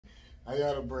I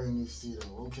gotta bring this shit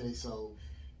up. Okay, so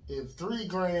if 3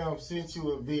 Grams sent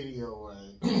you a video,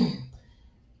 right,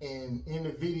 and in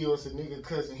the video it's a nigga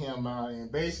cussing him out,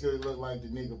 and basically it looked like the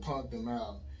nigga punked him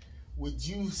out, would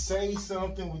you say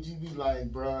something? Would you be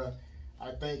like, bruh,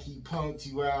 I think he punked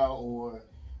you out, or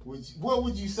what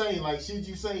would you say? Like, should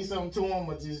you say something to him,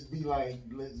 or just be like,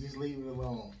 just leave it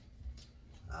alone?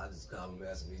 I just call him and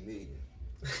ask him he need me.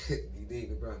 He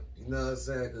need me, bro. You know what I'm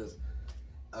saying? Because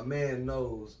a man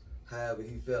knows however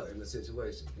he felt in the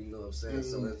situation. You know what I'm saying?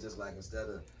 So it's just like, instead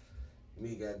of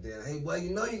me, goddamn, hey, boy,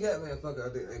 you know you got, man, fuck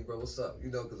out there. Hey, bro, what's up? You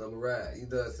know, because I'm a ride. You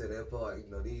know what I'm saying? That part, you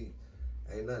know,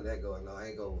 ain't nothing that going on. I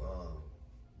ain't gonna,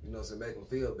 you know what I'm saying, make them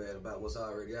feel bad about what's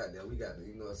already out there. We got to,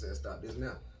 you know what I'm saying, stop this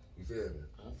now. You feel me?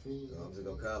 I feel you. So I'm just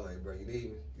gonna call him, bro, you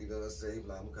need me? You know what I'm saying? He be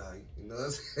like, I'm gonna call you. You know what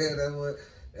I'm saying?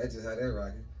 That's just how that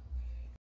rocking.